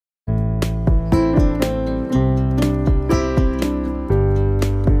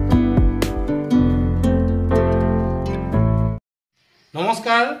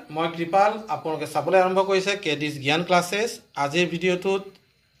নমস্কাৰ মই কৃপাল আপোনালোকে চাবলৈ আৰম্ভ কৰিছে কেডিছ জ্ঞান ক্লাसेस আজিৰ ভিডিঅ'টোত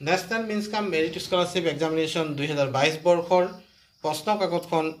নেশনেল মিন্স কাম মেৰিট স্কলাৰশ্বিপ এক্সামিনেশ্যন 2022 বৰ্ষৰ প্ৰশ্ন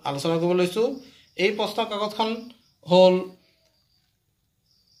কাকতখন আলোচনা কৰিব লৈছো এই প্ৰশ্ন কাকতখন হ'ল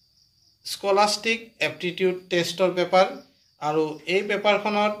স্কলাষ্টিক এপ্টিটিউড টেষ্টৰ পেপাৰ আৰু এই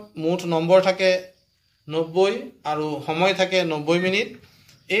পেপাৰখনত মুঠ নম্বৰ থাকে 90 আৰু সময় থাকে 90 মিনিট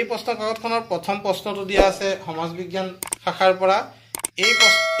এই প্ৰশ্ন কাকতখনৰ প্ৰথম প্ৰশ্নটো দিয়া আছে সমাজ বিজ্ঞান শাখাৰ পৰা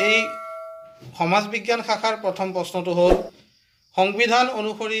এই সমাজ বিজ্ঞান শাখাৰ প্ৰথম প্ৰশ্নটো হ'ল সংবিধান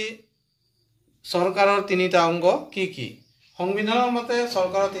অনুসৰি চৰকাৰৰ তিনিটা অংগ কি কি সংবিধানৰ মতে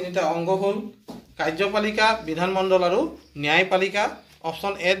চৰকাৰৰ তিনিটা অংগ হ'ল কাৰ্যপালিকা বিধানমণ্ডল আৰু ন্যায়পালিকা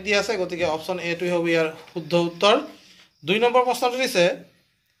অপচন এ দিয়া আছে গতিকে অপচন এ টো হ'ব ইয়াৰ শুদ্ধ উত্তৰ 2 নম্বৰ প্ৰশ্নটো দিছে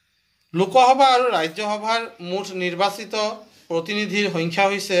লোকসভা আৰু ৰাজ্যসভাৰ মুঠ নিৰ্বাচিত প্ৰতিনিধিৰ সংখ্যা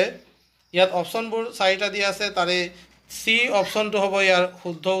হৈছে ইয়াত অপচনবোৰ চাৰিটা দিয়া আছে তাৰে সি অপশনটো হ'ব ইয়াৰ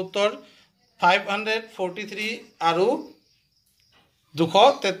শুদ্ধ উত্তৰ 543 আৰু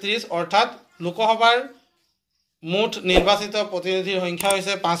 233 অৰ্থাৎ লোকসভাৰ মুঠ নিৰ্বাচিত প্ৰতিনিধিৰ সংখ্যা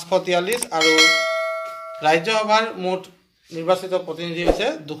হৈছে 543 আৰু ৰাজ্যসভাৰ মুঠ নিৰ্বাচিত প্ৰতিনিধি হৈছে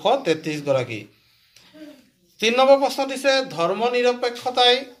 233 গৰাকী 3 নম্বৰ প্ৰশ্ন দিছে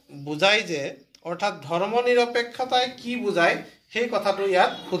ধৰ্মনিৰপেক্ষতাই বুজাই যে অৰ্থাৎ ধৰ্মনিৰপেক্ষতাই কি বুজায় সেই কথাটো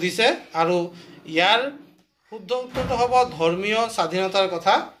ইয়াত সুধিছে আৰু ইয়াৰ শুদ্ধ উত্তৰটো হ'ব ধৰ্মীয় স্বাধীনতাৰ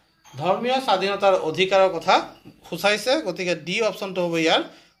কথা ধৰ্মীয় স্বাধীনতাৰ অধিকাৰৰ কথা খুচাইছে গতিকে ডি অপশনটো হ'ব ইয়াৰ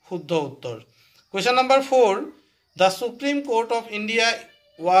শুদ্ধ উত্তৰ question number 4 the supreme court of India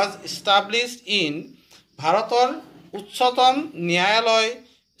was established in ভাৰতৰ উচ্চতম ন্যায়ালয়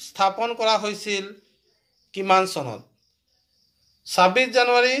স্থাপন কৰা হৈছিল কিমান চনত 26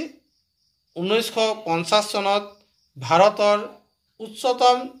 জানুৱাৰী 1950 চনত ভাৰতৰ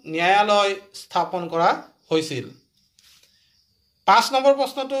উচ্চতম ন্যায়ালয় স্থাপন কৰা হৈছিল 5 নম্বৰ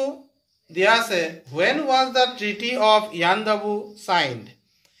প্ৰশ্নটো দিয়া আছে when was the treaty of Yandabu signed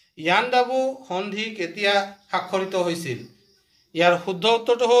Yandabu সন্ধি কেতিয়া স্বাক্ষৰিত হৈছিল ইয়াৰ শুদ্ধ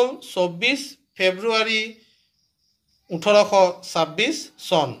উত্তৰটো হ'ল 24 ফেব্ৰুৱাৰী 1826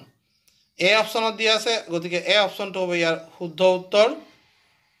 চন এ অপচনত দিয়া আছে গতিকে এ অপচনটো হ'ব ইয়াৰ শুদ্ধ উত্তৰ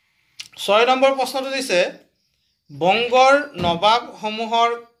 6 নম্বৰ প্ৰশ্নটো দিছে বংগৰ নবাব সমূহৰ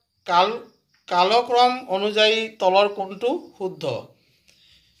কালক্ৰম অনুযায়ী তলৰ কোনটো শুদ্ধ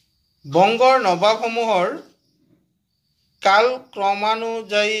বংগৰ নবাবসমূহৰ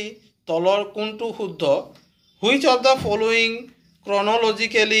কালক্ৰমানুযায়ী তলৰ কোনটো শুদ্ধ which of the following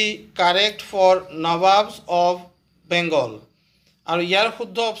chronologically correct for nababs of bengal আৰু ইয়াৰ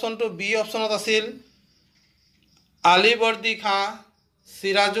শুদ্ধ অপচনটো বি অপচনত আছিল আলীবৰ্দী খাঁ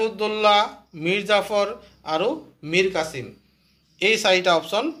সিৰাজউদ্দৌলা মীৰ জাফৰ আৰু মীৰ কাসিম এই চাৰিটা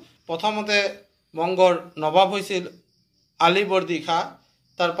অপচন প্ৰথমতে বংগৰ নবাব হৈছিল আলীবৰ্দী খাঁ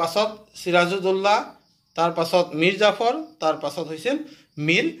তাৰ পাছত সিৰাজউদ্দৌলা তাৰ পাছত মীৰ জাফৰ তাৰ পাছত হৈছিল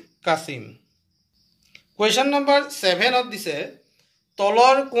মীৰ কাসিম কোৱেশ্চন নম্বৰ 7 ত দিছে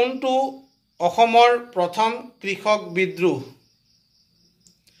তলৰ কোনটো অসমৰ প্ৰথম কৃষক বিদ্ৰোহ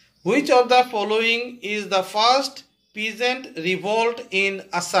which of the following is the first peasant revolt in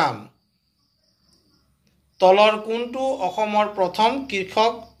Assam তলৰ কোনটো অসমৰ প্ৰথম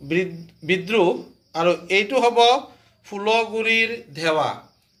কৃষক বিদ্ৰোহ আৰু এইটো হ'ব ফুলগুৰিৰ ধেৱা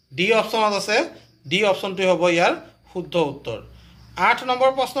ডি অপচনত আছে ডি অপচনটো হ'ব ইয়াৰ শুদ্ধ উত্তৰ 8 নম্বৰ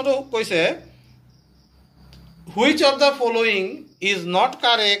প্ৰশ্নটো কৈছে which of the following is not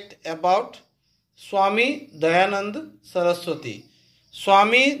correct about স্বামী দয়ানন্দ সৰস্বতী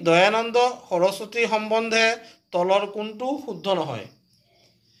স্বামী দয়ানন্দ সৰস্বতী সম্বন্ধে তলৰ কোনটো শুদ্ধ নহয়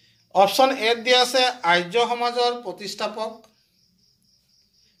অপশন এ দিয়া আছে আৰ্য সমাজৰ প্ৰতিষ্ঠাপক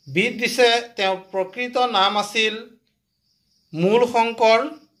বি দিছে তেওঁ প্ৰকৃত নাম আছিল মূল শংকৰ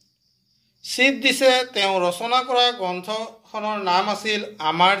সি দিছে তেওঁ ৰচনা কৰা গ্ৰন্থখনৰ নাম আছিল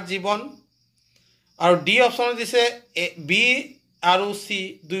আমাৰ জীৱন আৰু ডি অপশন দিছে বি আৰু সি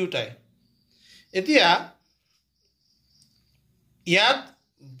দুয়োটাই এতিয়া ইয়াত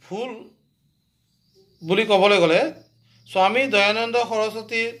ভুল বুলি ক'বলৈ গ'লে স্বামী দয়ানন্দ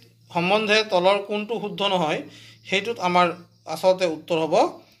সৰস্বতী সম্বন্ধে তলৰ কোনটো শুদ্ধ নহয় হেতুত আমাৰ আসলতে উত্তৰ হ'ব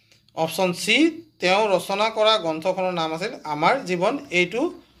অপশন সি তেওঁ ৰচনা কৰা গ্ৰন্থখনৰ নাম আছিল আমাৰ জীৱন এইটো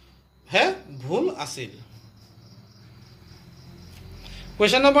হে ভুল আছিল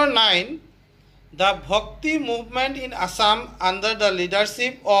question number 9 The Bhakti movement in Assam under the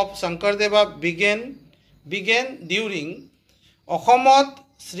leadership of Shankardeva began during অসমত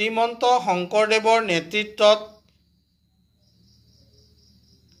শ্ৰীমন্ত শংকৰদেৱৰ নেতৃত্বত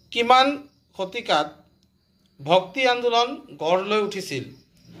কিমান শতিকাত ভক্তি আন্দোলন গঢ় লৈ উঠিছিল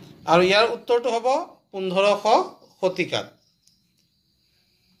আৰু ইয়াৰ উত্তৰটো হ'ব 1500 শতিকাত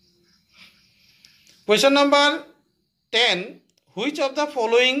Question number 10. Which of the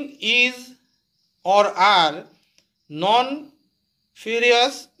following is or are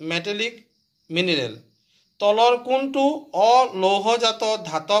non-ferrous metallic mineral? তলৰ কোনটো অলৌহজাত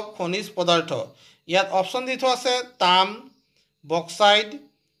ধাতব খনিজ পদাৰ্থ? ইয়াত অপশ্যন দি থোৱা আছে তাম, বক্সাইট,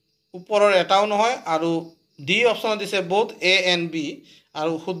 ওপৰৰ এটাও নহয়, আৰু ডি অপশ্যন দিছে both A and B,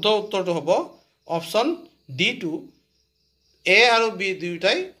 আৰু শুদ্ধ উত্তৰটো হ'ব অপশ্যন D2, A আৰু B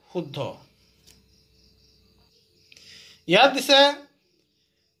দুয়োটাই শুদ্ধ। ইয়াত দিছে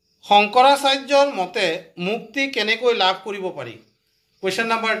শংকৰাচাৰ্যৰ মতে মুক্তি কেনেকৈ লাভ কৰিব পাৰি? কুৱেশ্যন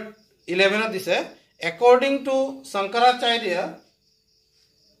নম্বৰ 11 দিছে according to Shankaracharya,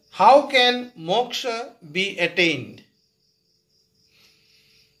 how can moksha be attained?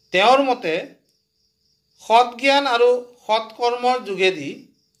 তেওঁৰ মতে সৎ জ্ঞান আৰু সৎ কৰ্মৰ যোগেদি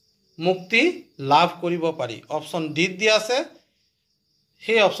মুক্তি লাভ কৰিব পাৰি। অপশ্যন ডি দিয়া আছে,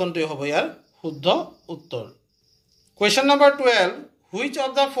 সেই অপশ্যনটোৱে হ'ব ইয়াৰ শুদ্ধ উত্তৰ। Question number 12. Which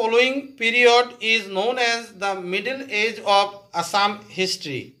of the following period is known as the middle age of Assam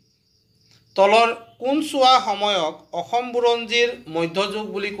history? তলৰ কোনচোৱা সময়ক অসম বুৰঞ্জীৰ মধ্যযুগ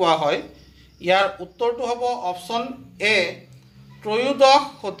বুলি কোৱা হয়? ইয়াৰ উত্তৰটো হ'ব অপশ্যন এ, ত্ৰয়োদশ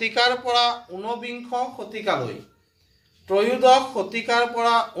শতিকাৰ পৰা ঊনবিংশ শতিকালৈ। ত্ৰয়োদশ শতিকাৰ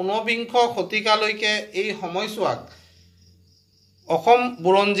পৰা ঊনবিংশ শতিকালৈকে এই সময়ছোৱাক অসম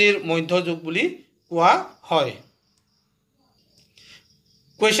বুৰঞ্জীৰ মধ্যযুগ বুলি কোৱা হয়।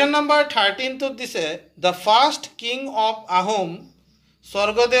 Question number 13 দিছে the first king of Ahom,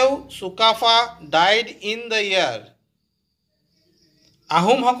 Swargadeo Sukaphaa, died in the year.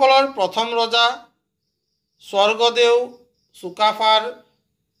 আহোমসকলৰ প্ৰথম ৰজা স্বৰ্গদেউ চুকাফাৰ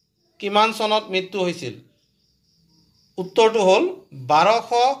কিমান চনত মৃত্যু হৈছিল? উত্তৰটো হ'ল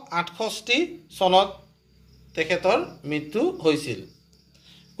 1268 চনত তেখেতৰ মৃত্যু হৈছিল।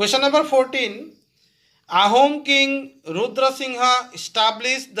 Question number 14. Ahom king Rudra Singha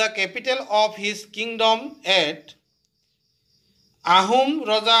established the capital of his kingdom at. Ahom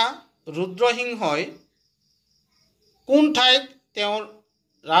ৰজা ৰুদ্ৰসিংহই কোন ঠাইত তেওঁৰ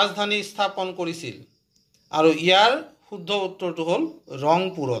ৰাজধানী স্থাপন কৰিছিল? আৰু ইয়াৰ শুদ্ধ উত্তৰটো হ'ল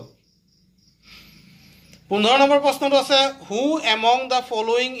ৰংপুৰত। 15 নম্বৰ প্ৰশ্নটো আছে who among the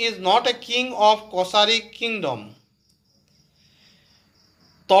following is not a king of Kosari kingdom?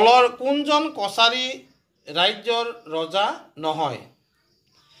 তলৰ কোনজন কছাৰী ৰাজ্যৰ ৰজা নহয়?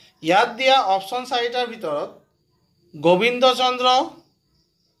 ইয়াত দিয়া অপশ্যন 4টাৰ ভিতৰত গোবিন্দচন্দ্ৰ,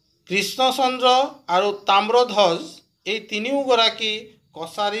 কৃষ্ণচন্দ্ৰ আৰু তাম্ৰধ্বজ এই তিনিওগৰাকী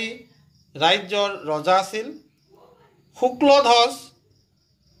কছাৰী ৰাজ্যৰ ৰজা আছিল। শুক্লধ্বজ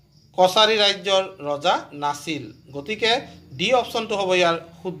কছাৰী ৰাজ্যৰ ৰজা নাছিল। গতিকে ডি অপশ্যনটো হ'ব ইয়াৰ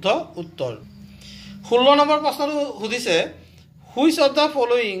শুদ্ধ উত্তৰ। 16 নম্বৰ প্ৰশ্নটো সুধিছে which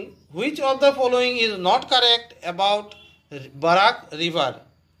of the following is not correct about Barak river?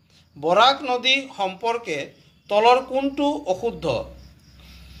 বৰাক নদী সম্পৰ্কে তলৰ কোনটো অশুদ্ধ?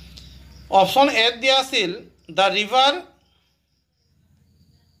 অপশ্যন এ দিয়া আছিল the river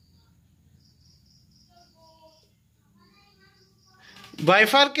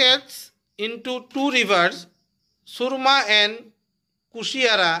bifurcates into two rivers, Surma and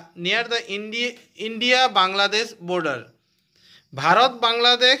Kushiara, near the India-Bangladesh border. Bharat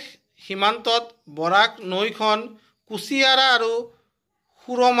Bangladesh সীমান্তত বৰাক নৈখন কুছিয়াৰা আৰু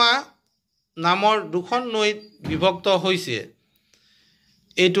সুৰমা নামৰ দুখন নৈত বিভক্ত হৈছে।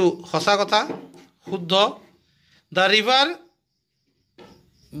 এইটো সঁচা কথা, শুদ্ধ। The river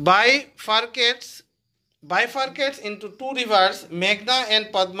bifurcates into two rivers, Meghna and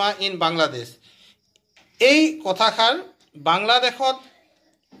Padma in Bangladesh. এই কথাষাৰ বাংলাদেশত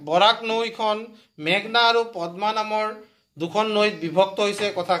বৰাক নৈখন মেঘনা আৰু পদ্মা নামৰ দুখন নৈত বিভক্ত হৈছে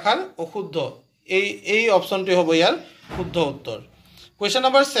কথাষাৰ অশুদ্ধ। এই অপশ্যনটো হ'ব ইয়াৰ শুদ্ধ উত্তৰ। Question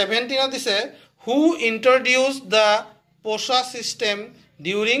number 17 দিছে who introduced the Posa system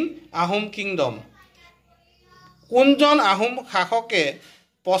during Ahom kingdom? কোনজন আহোম শাসকে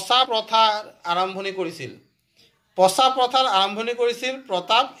পচা প্ৰথাৰ আৰম্ভণি কৰিছিল? পচা প্ৰথাৰ আৰম্ভণি কৰিছিল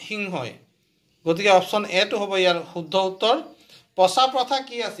প্ৰতাপ সিংহই। গতিকে অপশ্যন এটো হ'ব ইয়াৰ শুদ্ধ উত্তৰ। পচা প্ৰথা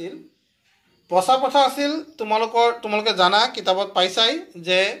কি আছিল? পচা প্ৰথা আছিল তোমালোকে জানা, কিতাপত পাইছাই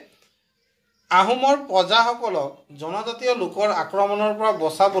যে আহোমৰ প্ৰজাসকলক জনজাতীয় লোকৰ আক্ৰমণৰ পৰা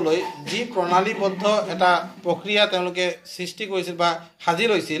বচাবলৈ যি প্ৰণালীবদ্ধ এটা প্ৰক্ৰিয়া তেওঁলোকে সৃষ্টি কৰিছিল বা সাজি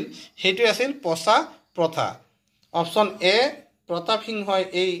লৈছিল, সেইটোৱে আছিল পচা প্ৰথা। অপশ্যন এ, প্ৰতাপ সিংহই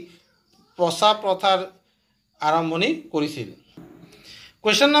এই পচা প্ৰথাৰ আৰম্ভণি কৰিছিল।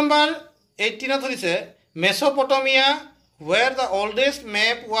 কুৱেশ্যন নম্বৰ 18 হৈছে Mesopotamia, where the oldest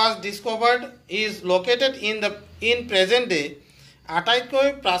map was discovered, is located in present day আটাইতকৈ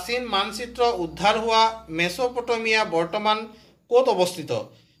প্ৰাচীন মানচিত্ৰ উদ্ধাৰ হোৱা মেছোপটেমিয়া বৰ্তমান ক'ত অৱস্থিত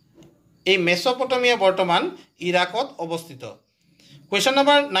এই মেছোপটেমিয়া বৰ্তমান ইৰাকত অৱস্থিত কোৱেশ্চন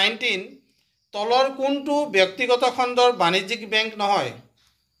নম্বৰ 19 তলৰ কোনটো ব্যক্তিগত খণ্ডৰ বাণিজ্যিক বেংক নহয়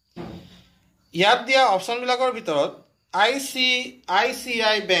ইয়াত দিয়া অপচনবিলাকৰ ভিতৰত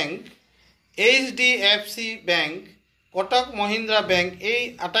ICICI bank HDFC bank Cuttack Mahindra bank এই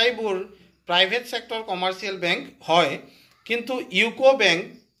আটাইবোৰ প্ৰাইভেট সেক্টৰ কমাৰ্চিয়েল বেংক হয় কিন্তু UCO bank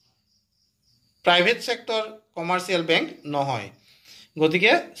private sector commercial bank নহয়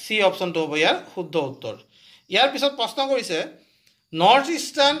গতিকে সি অপচনটো হ'ব ইয়াৰ শুদ্ধ উত্তৰ ইয়াৰ পিছত প্ৰশ্ন কৰিছে north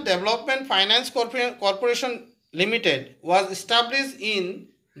eastern development finance corporation limited was established in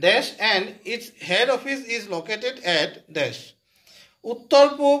dash and its head office is located at dash উত্তৰ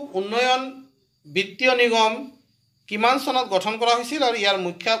পূব উন্নয়ন বিত্তীয় নিগম কিমান চনত গঠন কৰা হৈছিল আৰু ইয়াৰ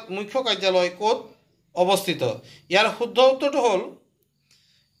মুখ্য কাৰ্যালয় ক'ত অৱস্থিত ইয়াৰ শুদ্ধ উত্তৰটো হ'ল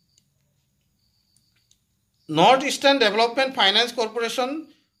North Eastern Development Finance Corporation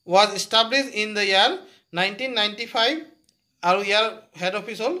was established in the year 1995 আৰু ইয়াৰ হেড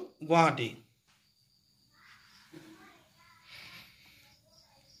অফিচ হ'ল গুৱাহাটী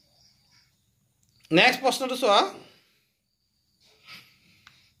নেক্সট প্ৰশ্নটো চোৱা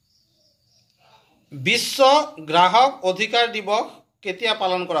বিশ্ব গ্ৰাহক অধিকাৰ দিৱস কেতিয়া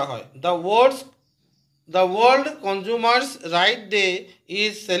পালন কৰা হয় The World Consumers Right Day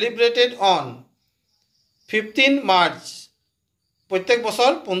is celebrated on 15 March প্ৰত্যেক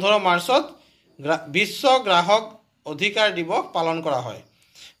বছৰ 15 মাৰ্চত বিশ্ব গ্ৰাহক অধিকাৰ দিৱস পালন কৰা হয়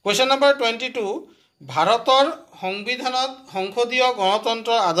কোৱেশ্চন নম্বৰ 22 ভাৰতৰ সংবিধানত সংসদীয়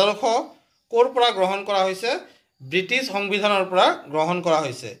গণতন্ত্ৰৰ আদৰ্শ ক'ৰ পৰা গ্ৰহণ কৰা হৈছে ব্ৰিটিছ সংবিধানৰ পৰা গ্ৰহণ কৰা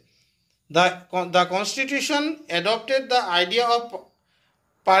হৈছে The Constitution adopted the idea of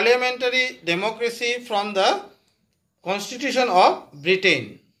parliamentary democracy from the Constitution of Britain.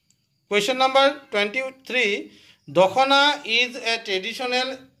 Question number 23. Dokhana is a traditional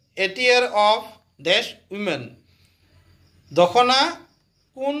attire of dash women. Dokhana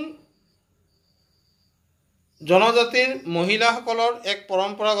কোন জনজাতিৰ মহিলাসকলৰ এক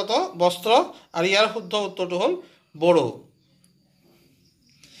পৰম্পৰাগত বস্ত্ৰ আৰু ইয়াৰ শুদ্ধ উত্তৰটো হ'ল বড়ো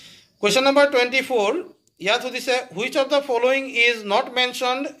Question number 24 ইয়াত সুধিছে which of the following is not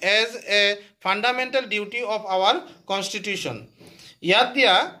mentioned as a fundamental duty of our constitution ইয়াত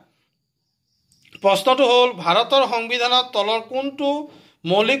দিয়া প্ৰশ্নটো হ'ল ভাৰতৰ সংবিধানত তলৰ কোনটো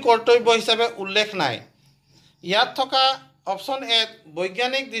মৌলিক কৰ্তব্য হিচাপে উল্লেখ নাই ইয়াত থকা অপচন এ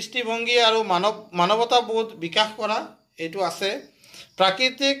বৈজ্ঞানিক দৃষ্টিভংগী আৰু মানৱতাবোধ বিকাশ কৰা এইটো আছে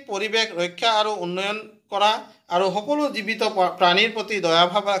প্ৰাকৃতিক পৰিৱেশ ৰক্ষা আৰু উন্নয়ন কৰা আৰু সকলো জীৱিত প্ৰাণীৰ প্ৰতি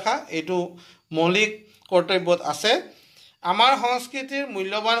দয়াভাৱ ৰাখা এইটো মৌলিক কৰ্তব্যত আছে আমাৰ সংস্কৃতিৰ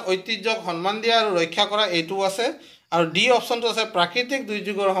মূল্যৱান ঐতিহ্যক সন্মান দিয়া আৰু ৰক্ষা কৰা এইটো আছে আৰু ডি অপচনটো আছে প্ৰাকৃতিক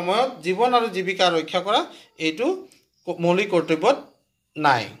দুৰ্যোগৰ সময়ত জীৱন আৰু জীৱিকা ৰক্ষা কৰা এইটো মৌলিক কৰ্তব্যত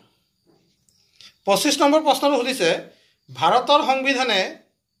নাই 25 নম্বৰ প্ৰশ্নটো সুধিছে ভাৰতৰ সংবিধানে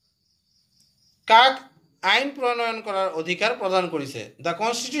কাক আইন প্ৰণয়ন কৰাৰ অধিকাৰ প্ৰদান কৰিছে The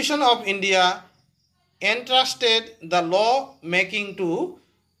Constitution of India entrusted the law making to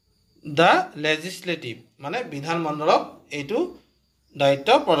the legislative মানে বিধানমণ্ডলক এইটো দায়িত্ব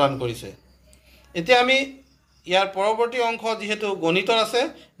প্ৰদান কৰিছে এতিয়া আমি ইয়াৰ পৰৱৰ্তী অংশ যেহেতু গণিতৰ আছে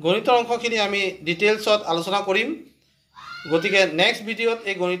গণিতৰ অংশখিনি আমি ডিটেইলছত আলোচনা কৰিম গতিকে নেক্সট ভিডিঅ'ত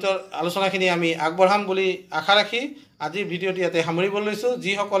এই গণিতৰ আলোচনাখিনি আমি আগবঢ়াম বুলি আশা ৰাখি আজিৰ ভিডিঅ'টি ইয়াতে সামৰিব লৈছোঁ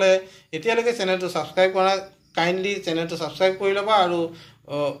যিসকলে এতিয়ালৈকে চেনেলটো ছাবস্ক্ৰাইব কৰা কাইণ্ডলি চেনেলটো ছাবস্ক্ৰাইব কৰি ল'বা আৰু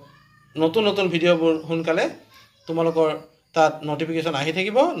নতুন নতুন ভিডিঅ'বোৰ সোনকালে তোমালোকৰ তাত নটিফিকেশ্যন আহি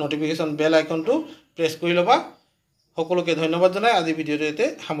থাকিব নটিফিকেশ্যন বেল আইকনটো প্ৰেছ কৰি ল'বা সকলোকে ধন্যবাদ জনাই আজি ভিডিঅ'টো ইয়াতে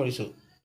সামৰিছোঁ